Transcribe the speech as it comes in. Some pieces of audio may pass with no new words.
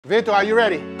Vito, are you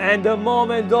ready? And the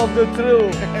moment of the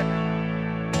truth.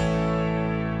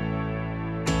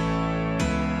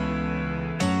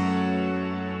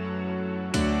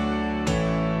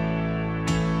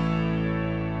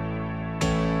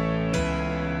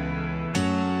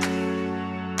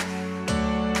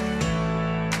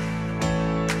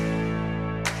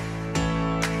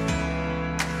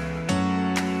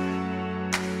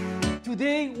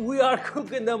 Today we are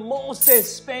cooking the most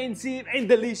expensive and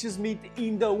delicious meat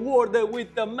in the world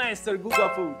with the master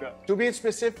Guga food. To be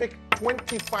specific,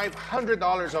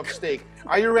 $2,500 of steak.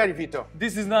 Are you ready, Vito?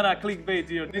 This is not a clickbait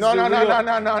here. This No.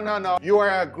 is You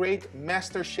are a great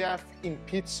master chef in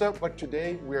pizza, but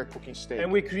today we are cooking steak.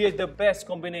 And we create the best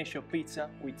combination pizza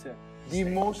with the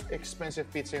most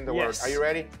expensive pizza in the world. Yes. Are you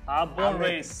ready? I'm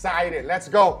excited. Let's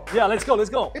go. Yeah, let's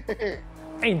go.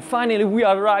 And finally we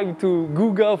arrived to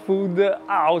Guga Food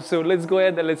House. So let's go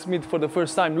ahead and let's meet for the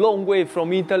first time. Long way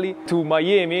from Italy to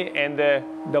Miami, and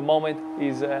the moment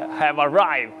is have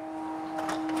arrived.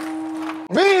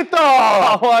 Vito!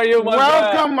 How are you, my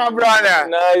Welcome, my brother.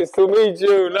 Nice to meet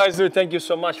you. Thank you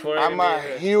so much for having me. I'm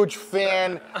a huge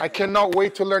fan. I cannot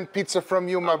wait to learn pizza from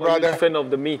you, my brother. I'm a fan of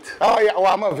the meat. Oh yeah, well,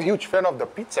 I'm a huge fan of the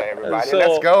pizza, everybody. So,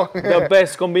 let's go. The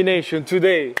best combination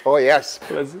today. Oh yes,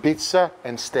 Let's... pizza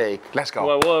and steak. Let's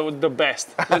go. Well, the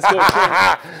best. Let's go.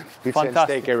 Pizza and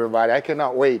steak, everybody. I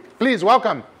cannot wait. Please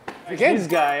welcome. This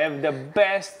guy have the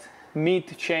best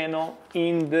meat channel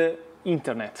in the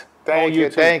internet.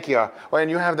 Thank you. Well,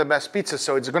 and you have the best pizza,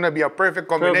 so it's gonna be a perfect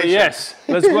combination. Yes.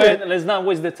 Let's go ahead. Let's not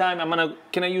waste the time.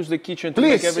 Can I use the kitchen to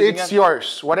make everything? Please, it's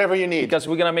yours. Whatever you need. Because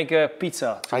we're gonna make a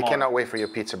pizza tomorrow. I cannot wait for your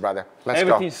pizza, brother. Let's go.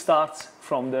 Everything starts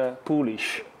from the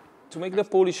Poolish. To make the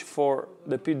Poolish, for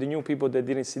the new people that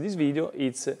didn't see this video,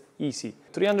 it's easy.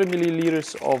 300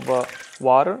 milliliters of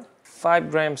water, 5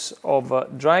 grams of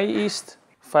dry yeast,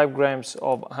 5 grams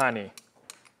of honey.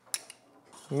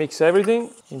 Mix everything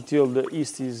until the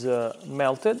yeast is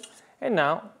melted. And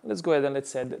now let's go ahead and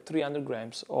let's add 300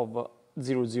 grams of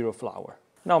 00 flour.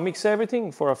 Now mix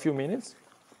everything for a few minutes.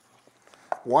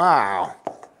 Wow.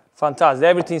 Fantastic.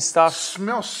 Everything starts...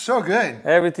 Smells so good.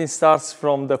 Everything starts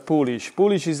from the Poolish.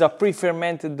 Poolish is a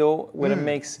pre-fermented dough where it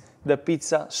makes the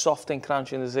pizza soft and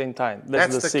crunchy at the same time.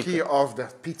 That's the key of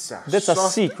the pizza. That's soft a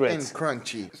secret. And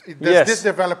crunchy. Does this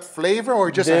develop flavor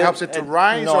or just helps it to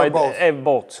rise, or both?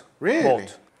 Both. Really?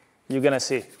 Both. You're gonna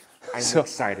see. I'm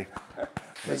excited.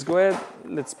 Let's go ahead.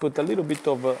 Let's put a little bit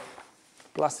of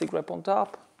plastic wrap on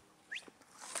top.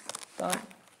 Done.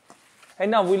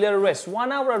 And now we let it rest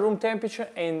 1 hour at room temperature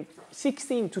and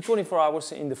 16 to 24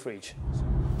 hours in the fridge.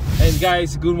 And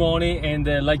guys, good morning.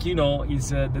 And like you know,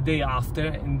 it's the day after.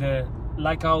 And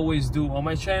like I always do on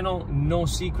my channel, no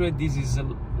secret. This is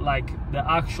like the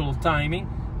actual timing.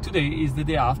 Today is the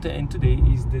day after, and today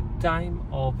is the time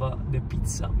of the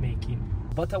pizza making.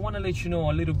 But I want to let you know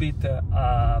a little bit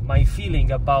my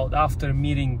feeling about after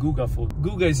meeting Guga Food.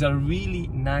 Guga is a really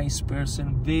nice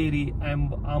person, very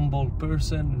humble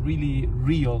person, really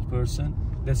real person.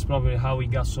 That's probably how he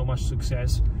got so much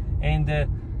success. And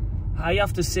I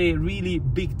have to say really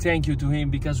big thank you to him,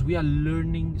 because we are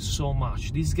learning so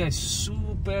much. This guy is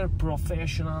super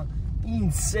professional,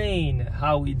 insane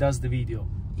how he does the video.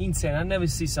 Insane. I never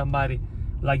see somebody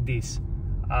like this.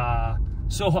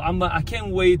 So I can't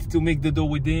wait to make the dough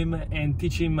with him and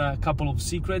teach him a couple of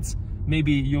secrets.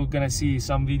 Maybe you're gonna see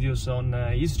some videos on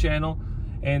his channel.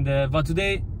 And but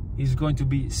today is going to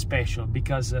be special,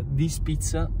 because this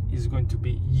pizza is going to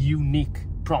be unique,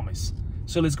 promise.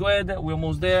 So let's go ahead, we're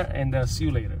almost there, and see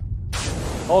you later.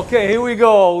 Okay, here we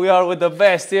go. We are with the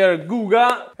best here,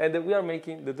 Guga, and we are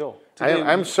making the dough.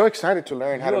 I'm so excited to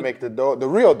learn how to make the dough, the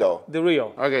real dough. The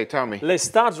real. Okay, tell me. Let's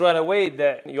start right away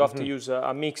that you have to use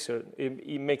a mixer.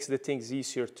 It makes the things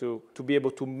easier to be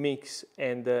able to mix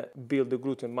and build the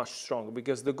gluten much stronger,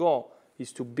 because the goal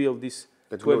is to build this,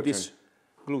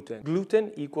 gluten.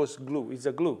 Gluten equals glue. It's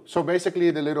a glue. So basically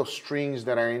the little strings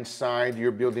that are inside,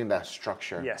 you're building that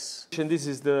structure. Yes. And this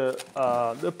is the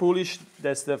Poolish.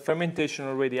 That's the fermentation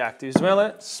already active. You smell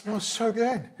it? Smells so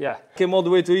good. Yeah. Came all the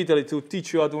way to Italy to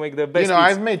teach you how to make the best pizza.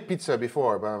 I've made pizza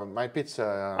before, but my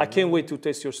pizza... I can't wait to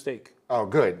taste your steak. Oh,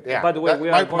 good. Yeah. By the way, we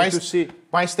are going to see...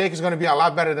 My steak is going to be a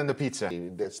lot better than the pizza.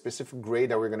 The specific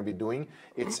grade that we're going to be doing,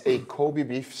 it's a Kobe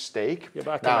beef steak. Yeah,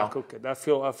 but I cannot cook it. I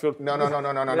feel...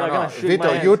 No.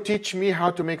 Vito, you teach me how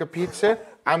to make a pizza.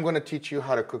 I'm going to teach you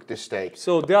how to cook this steak.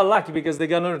 So they are lucky because they're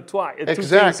going to learn twice. Exactly.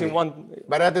 2 things in one.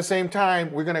 But at the same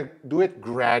time, we're going to do it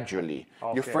gradually.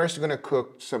 Okay. You're first going to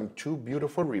cook some 2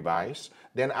 beautiful ribeyes.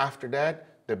 Then after that,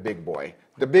 the big boy.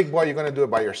 The big boy, you're going to do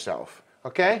it by yourself.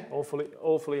 Okay?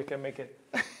 Hopefully I can make it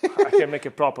I can make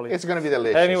it properly. It's gonna be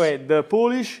delicious. Anyway, the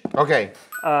Poolish. Okay.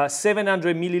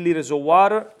 700 milliliters of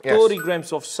water, Yes. 30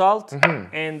 grams of salt,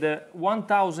 and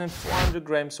 1,400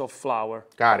 grams of flour.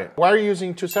 Got it. Why are you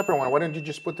using two separate ones? Why don't you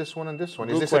just put this one and this one?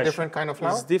 Is this a different kind of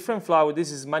flour? It's different flour.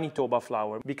 This is Manitoba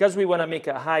flour. Because we want to make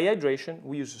a high hydration,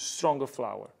 we use stronger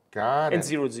flour. Got it. And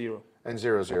 0-0. And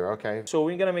 0-0, okay. So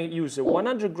we're gonna use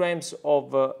 100 grams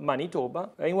of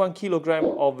Manitoba and 1 kilogram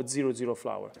of 0-0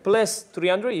 flour. Plus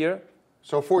 300 here.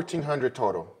 So 1,400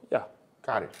 total. Yeah.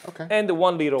 Got it, okay. And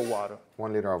 1 liter of water.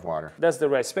 1 liter of water. That's the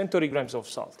recipe, and 30 grams of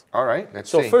salt. All right, let's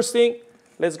see. So first thing,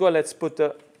 let's put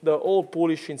the old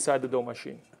Poolish inside the dough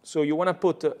machine. So you wanna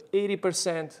put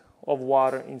 80% of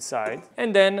water inside,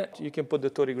 and then you can put the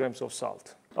 30 grams of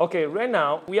salt. Okay, right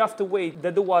now, we have to wait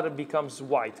that the water becomes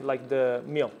white, like the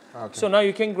milk. Okay. So now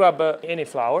you can grab any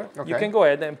flour. Okay. You can go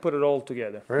ahead and put it all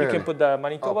together. Really? You can put the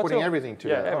Manitoba putting too. everything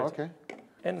together. Yeah, everything. Oh, okay.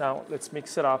 And now, let's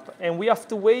mix it up. And we have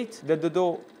to wait that the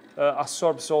dough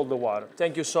absorbs all the water.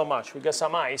 Thank you so much. We got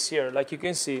some ice here, like you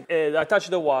can see. I touch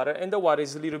the water, and the water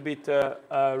is a little bit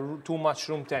too much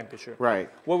room temperature. Right.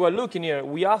 What we're looking here,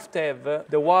 we have to have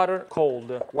the water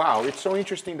cold. Wow, it's so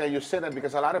interesting that you said that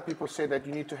because a lot of people say that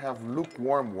you need to have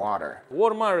lukewarm water.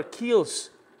 Warm water kills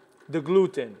the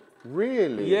gluten.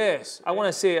 Really? Yes. I want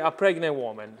to say a pregnant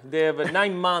woman. They have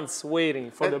 9 months waiting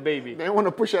for the baby. They want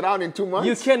to push it out in 2 months?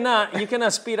 You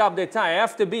cannot speed up the time. It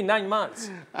have to be 9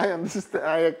 months. I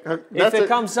understand. If it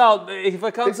comes out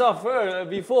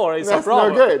before, it's a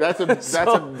problem. That's no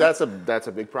good. That's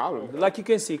a big problem. Like you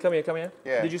can see, come here.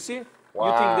 Yeah. Did you see? Wow.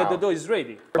 You think that the dough is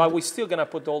ready, but we're still gonna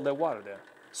put all the water there.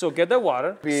 So get the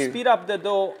water, speed up the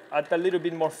dough at a little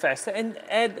bit more faster,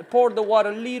 and pour the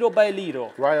water little by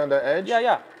little. Right on the edge?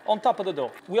 Yeah, on top of the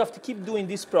dough. We have to keep doing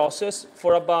this process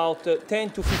for about 10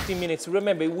 to 15 minutes.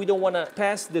 Remember, we don't want to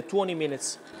pass the 20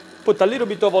 minutes. Put a little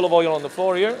bit of olive oil on the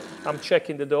floor here. I'm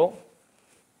checking the dough.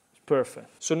 Perfect.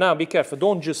 So now be careful,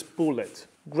 don't just pull it.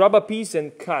 Grab a piece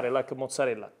and cut it like a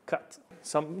mozzarella. Cut.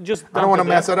 I don't want to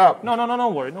mess it up. No,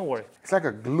 don't worry. It's like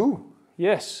a glue.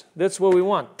 Yes, that's what we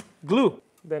want. Glue.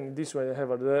 Then this way I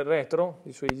have the retro.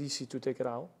 This way it's easy to take it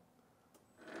out.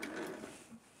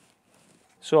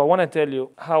 So I want to tell you,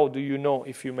 how do you know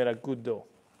if you made a good dough?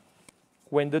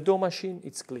 When the dough machine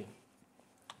is clean.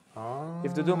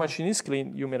 If the dough machine is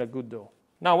clean, you made a good dough.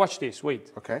 Now watch this,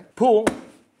 wait. Okay. Pull,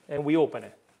 and we open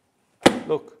it.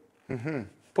 Look.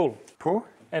 Pull. Pull?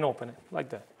 And open it, like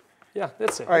that. Yeah,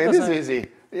 that's it. Oh, it is easy.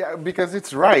 Yeah, because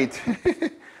it's right.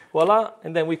 Voila,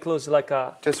 and then we close like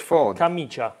a... Just fold.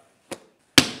 Camicia.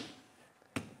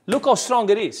 Look how strong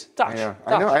it is. Touch. Yeah,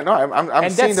 touch. I know. I'm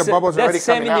seeing the bubbles already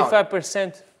coming out. That's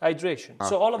 75% hydration.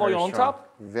 So olive oil on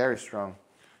top. Very strong.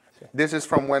 This is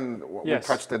from when we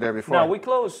touched it there before. Now we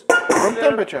close. Room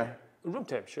temperature. Room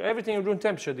temperature. Everything in room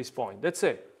temperature at this point. That's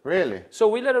it. Really? So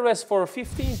we let it rest for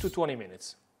 15 to 20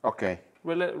 minutes. Okay.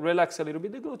 Relax a little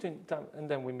bit the gluten, and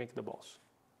then we make the balls.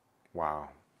 Wow.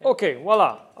 Okay,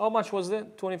 voila. How much was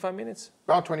that? 25 minutes?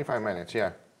 About 25 minutes,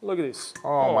 yeah. Look at this.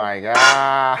 Oh my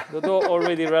God. The dough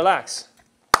already relaxed.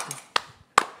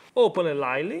 Open it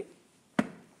lightly.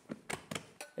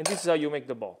 And this is how you make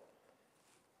the ball.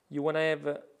 You want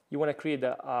to create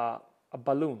a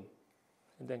balloon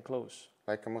and then close.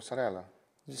 Like a mozzarella.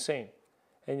 The same.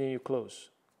 And then you close.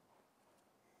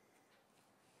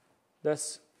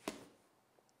 That's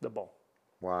the ball.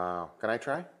 Wow. Can I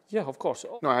try? Yeah, of course.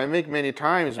 No, I make many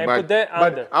times, and but, put that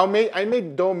under. I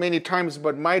make dough many times,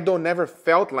 but my dough never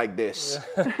felt like this.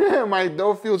 Yeah. My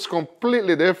dough feels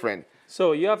completely different.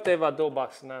 So you have to have a dough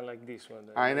box now like this one.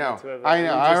 I know. I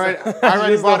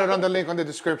already bought it on the link on the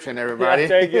description, everybody. Yeah,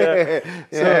 thank you.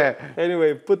 Yeah. So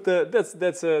anyway, put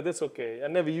that's okay. I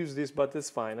never use this, but it's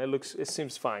fine. It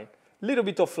seems fine. Little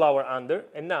bit of flour under,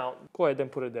 and now go ahead and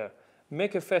put it there.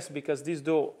 Make it fast because this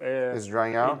dough is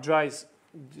drying out.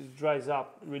 It dries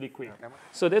up really quick.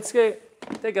 So let's take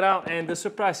it out, and the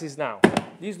surprise is now.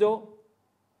 This dough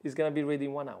is gonna be ready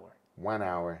in 1 hour. 1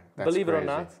 hour. That's Believe it crazy. or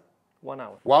not, 1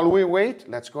 hour. While we wait,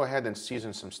 let's go ahead and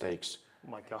season some steaks.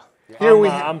 Oh my God.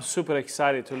 Yeah. I'm super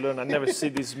excited to learn. I never see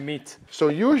this meat. So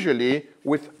usually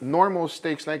with normal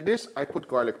steaks like this, I put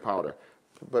garlic powder.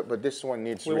 But this one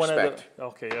needs respect.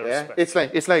 Okay, yeah?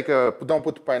 respect. It's like don't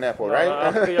put pineapple, right?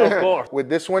 Of course. With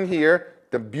this one here,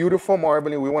 the beautiful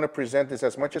marbling, we want to present this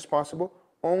as much as possible.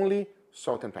 Only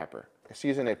salt and pepper.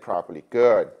 Season it properly.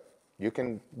 Good. You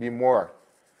can be more.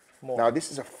 Now this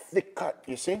is a thick cut,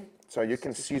 you see? So you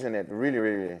can season it really,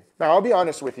 really, really. Now I'll be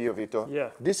honest with you, Vito. Yeah.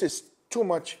 This is too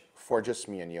much for just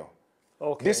me and you.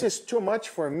 Okay. This is too much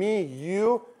for me,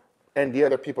 you, and the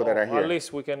other people that are here. At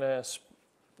least we can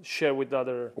share with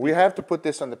other. We have to put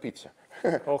this on the pizza.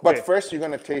 Okay. But first, you're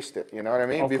going to taste it. You know what I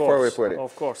mean? Of Before course, we put it.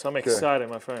 Of course. I'm excited,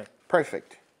 my friend.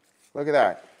 Perfect. Look at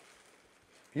that.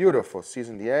 Beautiful.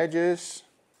 Season the edges.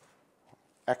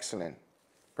 Excellent.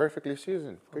 Perfectly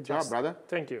seasoned. Good job, brother.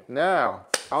 Thank you. Now,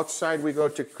 outside we go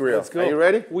to grill. Let's go. Are you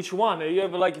ready? Which one? You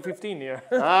have like 15 here.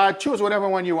 Choose whatever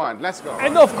one you want. Let's go.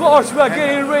 And of course, we're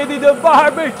getting ready the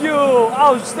barbecue.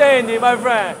 Outstanding, my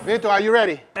friend. Vito, are you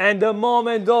ready? And the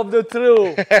moment of the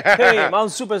truth. Hey, I'm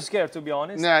super scared, to be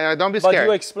honest. No, don't be scared. But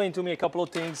you explained to me a couple of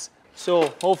things,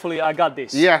 so hopefully I got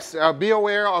this. Yes, be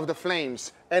aware of the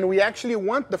flames. And we actually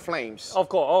want the flames. Of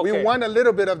course, okay. We want a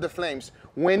little bit of the flames.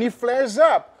 When it flares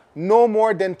up, no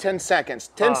more than 10 seconds.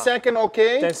 10 seconds,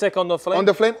 okay. 10 seconds on the flame? On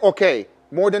the flame, okay.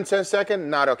 More than 10 seconds,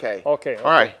 not okay. Okay.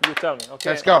 All right. You tell me. Okay.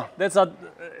 Let's go. That's a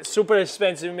super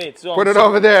expensive meat. So put it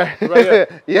over there. Right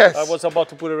here. Yes. I was about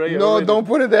to put it right here. No, don't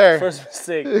put it there. First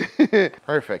mistake.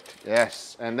 Perfect.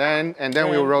 Yes. And then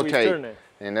we'll rotate. We turn it.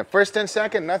 In the first 10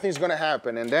 seconds, nothing's going to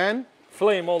happen. And then?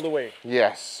 Flame all the way.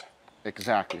 Yes.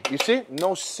 Exactly. You see?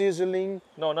 No sizzling.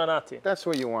 No, nothing. That's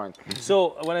what you want.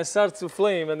 So when I start to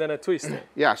flame and then I twist it.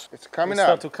 Yes. It's coming up.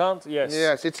 Start to count? Yes.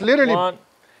 Yes. It's literally. 1, 2.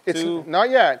 It's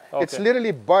not yet. Okay. It's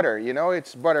literally butter. You know,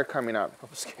 it's butter coming up. I'm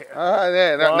scared.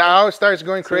 There. 1, now it starts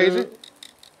going crazy. 2,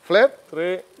 Flip.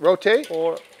 3, Rotate.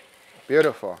 4.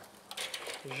 Beautiful.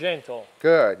 Gentle.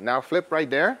 Good. Now flip right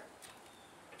there.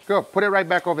 Go. Put it right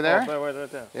back over there. Oh,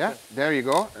 right there. Yeah. There you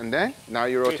go. And then now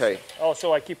you rotate. Oh,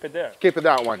 so I keep it there. Keep it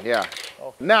that one. Yeah.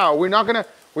 Okay. Now we're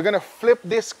gonna flip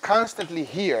this constantly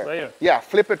here. Right here. Yeah.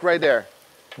 Flip it right there.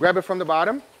 Grab it from the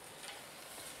bottom.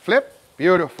 Flip.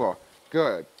 Beautiful.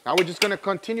 Good. Now we're just gonna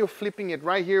continue flipping it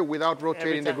right here without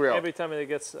rotating the grill. Every time it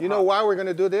gets You know why we're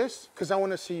gonna do this? Because I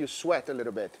want to see you sweat a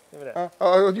little bit. Give me that.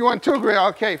 Oh, you want 2 grill?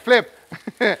 Okay. Flip.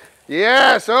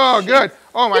 Yes. Oh, good.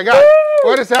 Oh my God.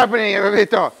 What is happening,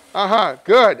 Vito?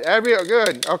 Good.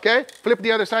 Good. Okay. Flip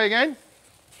the other side again.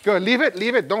 Good. Leave it.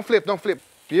 Leave it. Don't flip. Don't flip.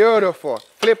 Beautiful.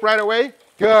 Flip right away.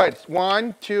 Good.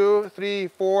 1, 2, 3,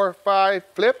 4, 5.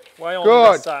 Flip. Why only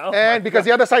good. this side? Oh and because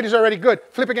the other side is already good.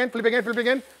 Flip again. Flip again. Flip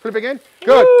again. Flip again.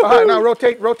 Good. Now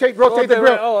rotate. Rotate. Rotate the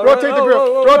grill. Rotate the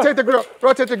grill. Rotate the grill.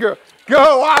 Rotate the grill.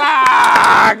 Go.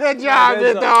 Voila! Good job,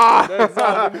 Vito.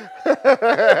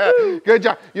 Good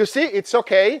job. You see, it's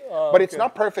okay, but it's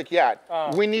not perfect yet.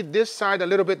 We need this side a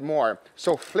little bit more.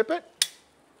 So flip it.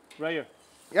 Right here.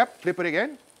 Yep. Flip it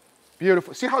again.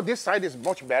 Beautiful. See how this side is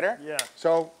much better? Yeah.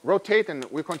 So rotate and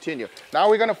we continue. Now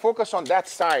we're going to focus on that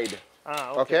side.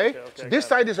 Okay? So this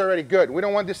side is already good. We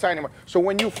don't want this side anymore. So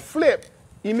when you flip,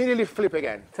 immediately flip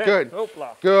again. Good.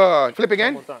 Good. Flip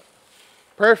again. One more time.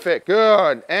 Perfect.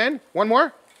 Good. And one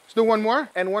more. Let's do one more.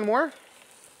 And one more.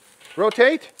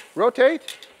 Rotate.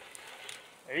 Rotate.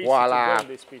 Easy voila. to burn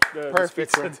this pizza.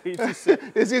 Perfect. Pizza.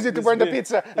 It's easy to burn the big.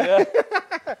 pizza.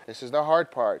 Yeah. This is the hard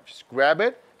part. Just grab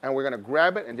it. And we're going to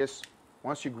grab it and just,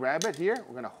 once you grab it here,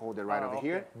 we're going to hold it right over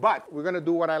here. But we're going to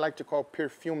do what I like to call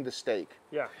perfume the steak.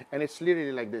 Yeah. And it's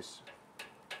literally like this.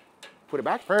 Put it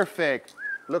back. Perfect.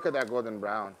 Look at that golden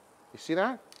brown. You see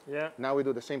that? Yeah. Now we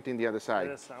do the same thing the other side.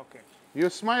 Yes, okay. You're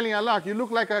smiling a lot. You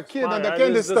look like a kid on the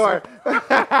candy store.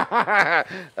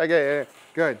 Okay,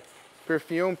 good.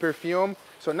 Perfume, perfume.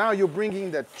 So now you're bringing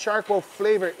the charcoal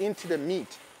flavor into the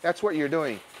meat. That's what you're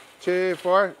doing. 2,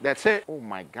 4. That's it. Oh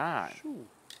my God. Shoo.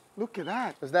 Look at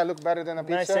that. Does that look better than a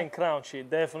pizza? Nice and crunchy.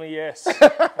 Definitely yes.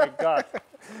 My God.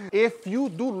 If you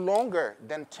do longer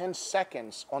than 10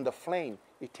 seconds on the flame,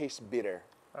 it tastes bitter.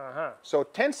 So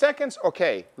 10 seconds,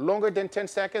 okay. Longer than 10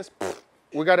 seconds,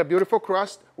 we got a beautiful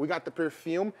crust. We got the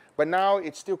perfume, but now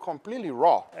it's still completely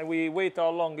raw. And we wait how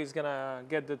long it's gonna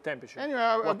get the temperature? Anyway,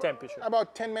 what temperature?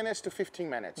 About 10 minutes to 15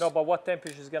 minutes. No, but what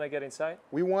temperature is gonna get inside?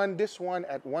 We want this one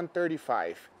at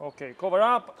 135. Okay, cover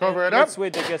up. Cover it up. Let's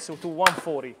wait till it gets to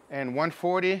 140. And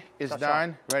 140 is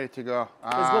done, ready to go.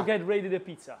 Let's go get ready the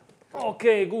pizza.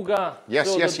 Okay, Guga. Yes,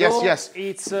 so yes, the dough, yes.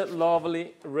 It's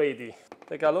lovely ready.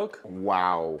 Take a look.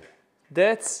 Wow.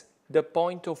 That's the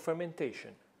point of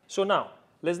fermentation. So now,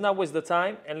 let's not waste the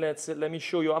time and let me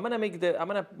show you. I'm gonna make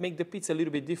the pizza a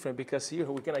little bit different because here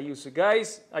we're gonna use it.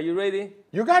 Guys, are you ready?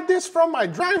 You got this from my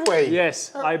driveway.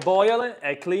 Yes, I boil it,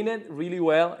 I clean it really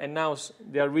well, and now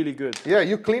they are really good. Yeah,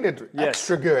 you clean it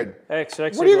extra good. Extra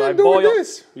what are you gonna good. do with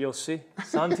this? You'll see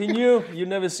something new you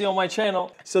never see on my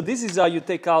channel. So this is how you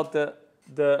take out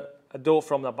the dough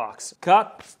from the box.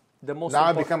 Cut. The most now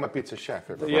I become a pizza chef.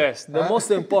 Yes, the most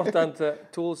important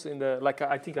tools in the, like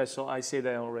I think I said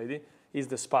that already, is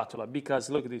the spatula.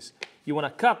 Because look at this, you want to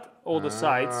cut all the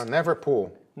sides. Never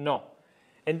pull. No.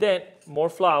 And then more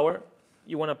flour,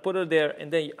 you want to put it there,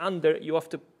 and then under you have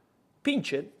to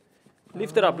pinch it,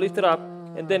 lift it up,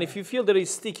 And then if you feel that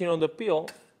it's sticking on the peel,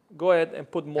 go ahead and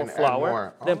put more flour.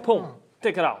 More. Then boom,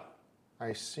 take it out.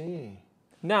 I see.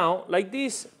 Now, like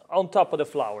this, on top of the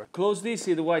flour. Close this,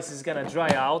 otherwise it's gonna dry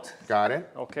out. Got it.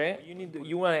 Okay.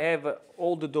 You wanna have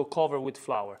all the dough covered with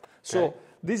flour. So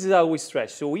this is how we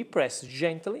stretch. So we press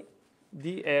gently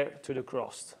the air to the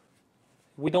crust.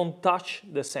 We don't touch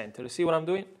the center. You see what I'm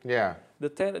doing? Yeah.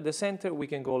 The center we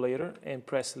can go later and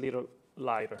press a little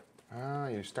lighter. Ah,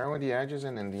 you start with the edges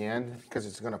and in the end, because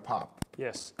it's gonna pop.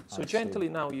 Yes. So gently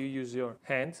now you use your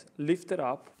hands, lift it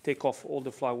up, take off all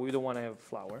the flour. We don't want to have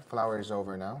flour. Flour is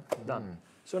over now. Done.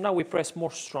 So now we press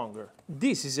more stronger.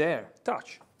 This is air.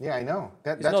 Touch. Yeah, I know.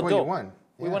 That's not what dough. you want.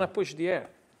 We want to push the air.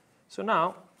 So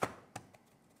now,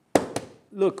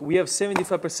 look, we have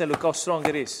 75%. Look how strong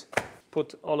it is.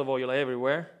 Put olive oil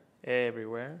everywhere.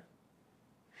 Everywhere.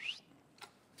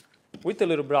 With a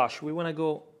little brush, we want to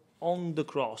go on the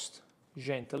crust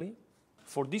gently.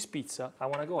 For this pizza, I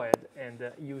want to go ahead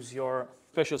and use your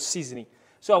special seasoning.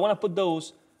 So I want to put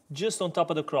those just on top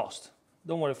of the crust.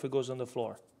 Don't worry if it goes on the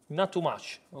floor. Not too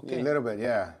much, okay? A little bit,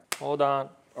 yeah. Hold on.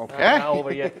 Okay. Not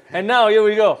over yet. And now here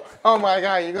we go. Oh my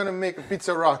God, you're gonna make a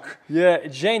pizza rock. Yeah,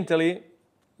 gently,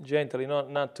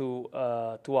 not too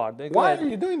hard. Go Why ahead. are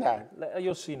you doing that?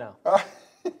 You'll see now.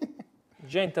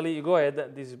 Gently, you go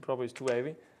ahead. This is probably too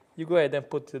heavy. You go ahead and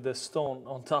put the stone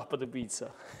on top of the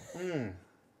pizza.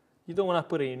 You don't want to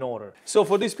put it in order. So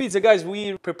for this pizza, guys,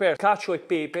 we prepare cacio e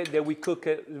pepe that we cook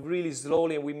really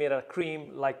slowly, and we made a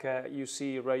cream like you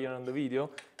see right here on the video.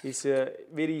 It's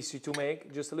very easy to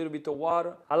make. Just a little bit of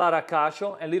water, a lot of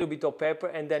cacio, a little bit of pepper,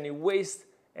 and then you waste.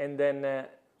 And then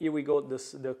here we go,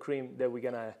 the cream that we're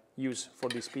gonna use for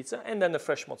this pizza, and then the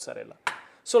fresh mozzarella.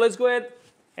 So let's go ahead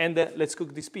and let's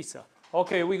cook this pizza.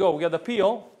 Okay, here we go. We got the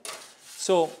peel.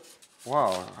 So.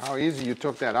 Wow, how easy you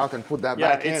took that out and put that Yeah,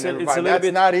 back in. it's a That's little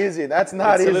bit, not easy. That's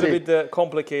not easy. It's a little bit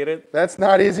complicated. That's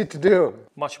not easy to do.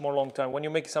 Much more long time. When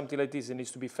you make something like this, it needs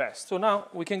to be fast. So now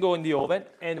we can go in the oven,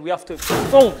 and we have to,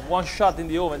 boom, one shot in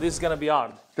the oven. This is gonna be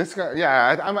hard.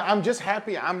 I'm just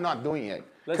happy I'm not doing it.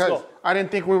 Let's go. I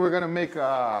didn't think we were gonna make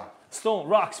Stone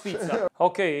Rocks pizza.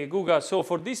 Okay, Guga, so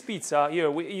for this pizza here,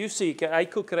 you see, I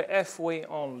cook it halfway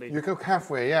only. You cook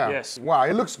halfway, yeah. Yes. Wow,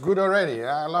 it looks good already.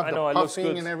 I love the it looks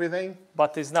puffing good. and everything.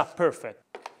 But it's not perfect.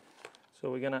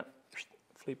 So we're gonna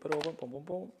flip it over, boom, boom,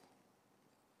 boom.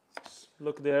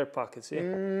 Look at the air pockets, see?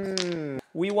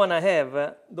 We wanna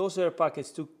have those air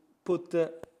pockets to put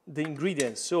the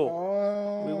ingredients. So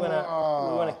we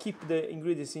wanna keep the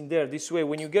ingredients in there. This way,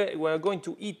 when we're going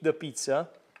to eat the pizza,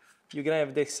 you're gonna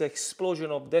have this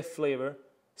explosion of that flavor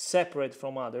separate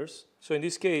from others. So in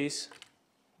this case,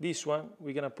 this one,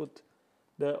 we're gonna put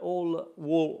the whole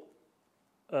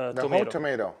tomato. The whole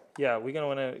tomato. Yeah, we're gonna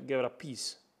wanna give it a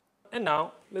piece. And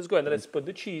now, let's go ahead and let's put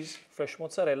the cheese, fresh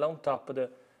mozzarella on top of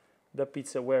the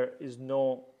pizza where is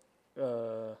no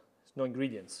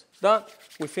ingredients. Done.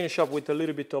 We finish up with a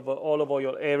little bit of olive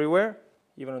oil everywhere,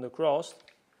 even on the crust.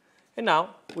 And now,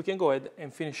 we can go ahead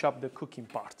and finish up the cooking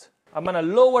part. I'm gonna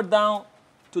lower down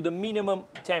to the minimum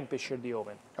temperature the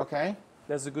oven. Okay.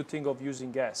 That's the good thing of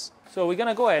using gas. So we're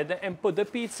gonna go ahead and put the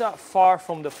pizza far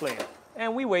from the flame.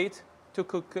 And we wait to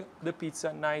cook the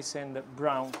pizza nice and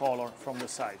brown color from the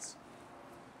sides.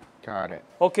 Got it.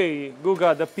 Okay,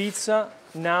 Guga, the pizza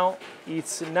now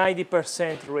it's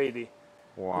 90% ready.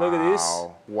 Wow. Look at this.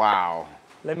 Wow.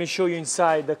 Let me show you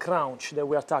inside the crunch that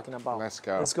we are talking about. Let's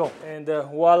go. Let's go. And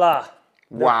voila,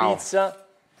 the pizza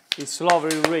is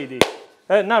slowly ready.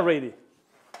 Not ready,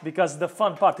 because the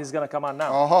fun part is gonna come out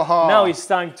now. Now it's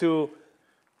time to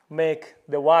make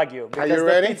the Wagyu. Because Are you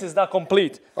ready? The pizza is not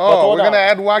complete. Oh, we're gonna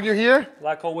add Wagyu here?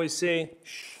 Like always say,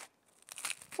 shh.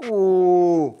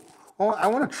 Ooh. Oh, I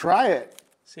wanna try it.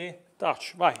 See?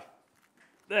 Touch, vai.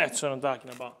 That's what I'm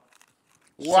talking about.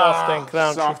 Wow. Soft and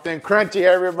crunchy. Soft and crunchy,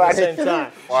 everybody. At the same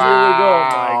time. Wow. Here we go.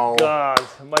 My God.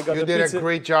 My God. You the did pizza. a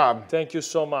great job. Thank you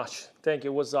so much. Thank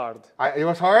you. It was hard. It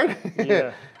was hard?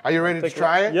 Yeah. Are you ready to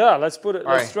try it? Yeah, let's put it.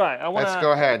 All Let's right. try. Let's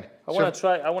go ahead.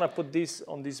 I wanna put this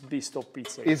on this beast of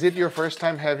pizza. Is it your first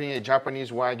time having a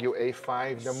Japanese Wagyu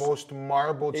A5, the most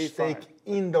marbled steak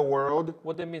in the world?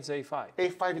 What that means A5?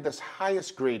 A5 is the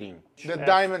highest grading. The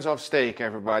diamonds of steak,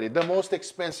 everybody. The most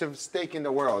expensive steak in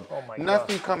the world. Oh my God.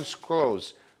 Nothing comes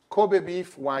close. Kobe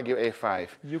beef Wagyu A5.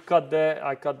 You cut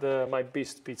I cut my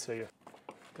beast pizza here.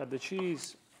 Cut the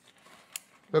cheese.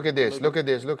 Look at this, look at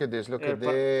this, look at this, look at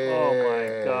this. Oh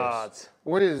my God.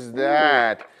 What is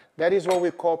that? That is what we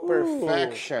call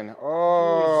perfection.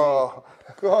 Oh,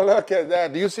 go look at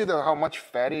that. Do you see how much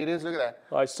fatty it is? Look at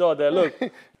that. I saw that. Look.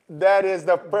 That is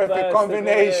the perfect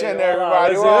combination,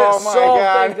 everybody. Voilà, Oh my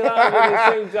God. Soft and crunchy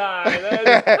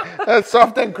at the same time.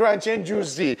 Soft and crunchy and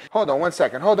juicy. Hold on one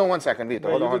second, Vito.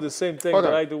 Man, Hold you on. do the same thing Hold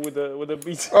that on. I do with the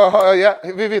pizza. Oh, yeah.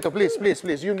 Vito, please.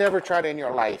 You never tried it in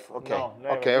your life. Okay. No,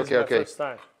 never. Okay. This is my first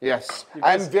time. Yes.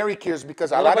 I'm very curious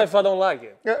because What if I don't like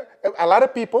it? a lot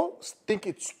of people think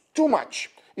it's too much.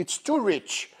 It's too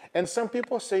rich. And some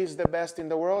people say it's the best in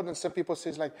the world, and some people say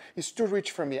it's like, it's too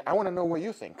rich for me. I want to know what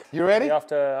you think. You ready?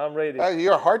 I'm ready.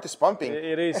 Your heart is pumping.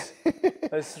 It is.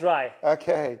 Let's try.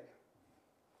 Okay.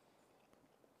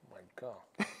 Oh my God.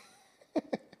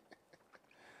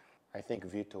 I think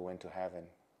Vito went to heaven.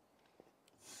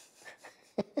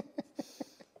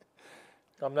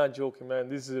 I'm not joking, man.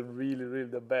 This is really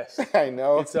the best. I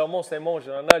know. It's almost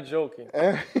emotional. I'm not joking.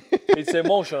 It's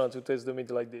emotional to taste the meat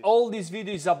like this. All this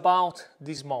video is about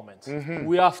this moment.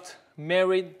 We have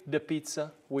married the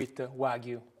pizza with the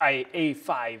Wagyu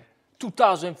A5,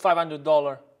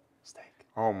 $2,500 steak.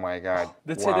 Oh my God.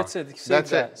 That's Wow. it. Save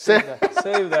that.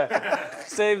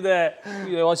 Save that.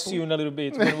 I'll see you in a little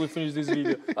bit when we finish this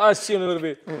video. I'll see you in a little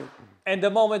bit. And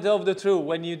the moment of the truth,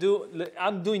 when you do,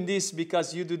 I'm doing this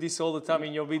because you do this all the time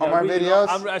in your video. On my videos?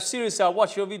 I'm seriously, I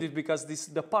watch your videos because this is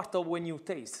the part of when you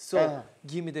taste. So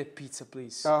give me the pizza,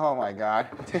 please. Oh my God.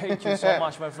 Thank you so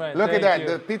much, my friend. Look at that. You.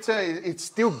 The pizza, it's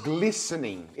still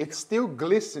glistening. It's still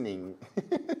glistening.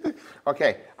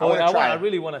 Okay, I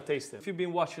really want to taste it. If you've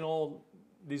been watching all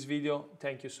this video,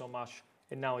 thank you so much.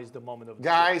 And now is the moment of the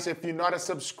Guys, if you're not a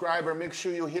subscriber, make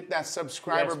sure you hit that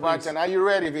subscriber Yes, button. Are you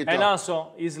ready, Vito? And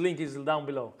also, his link is down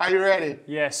below. Are you ready?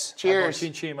 Yes. Cheers.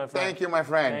 Chin chin, my friend. Thank you, my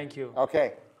friend. Thank you.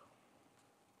 Okay.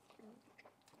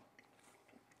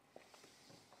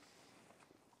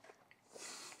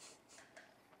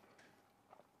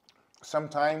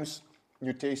 Sometimes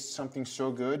you taste something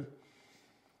so good,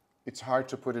 it's hard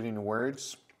to put it in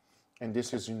words. And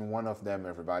this is in one of them,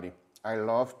 everybody. I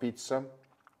love pizza.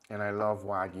 And I love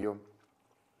Wagyu.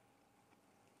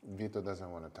 Vito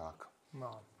doesn't want to talk.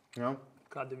 No. No?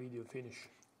 Cut the video, finish.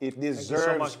 It deserves, Thank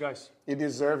you so much, guys. It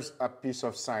deserves a piece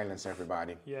of silence,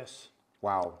 everybody. Yes.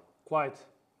 Wow. Quiet.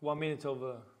 1 minute of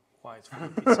quiet for the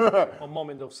pizza. 1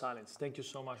 moment of silence. Thank you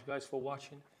so much, guys, for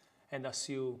watching. And I'll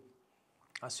see you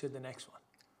in the next one.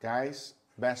 Guys,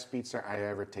 best pizza I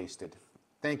ever tasted.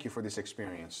 Thank you for this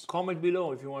experience. Comment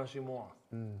below if you want to see more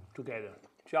together.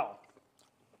 Ciao.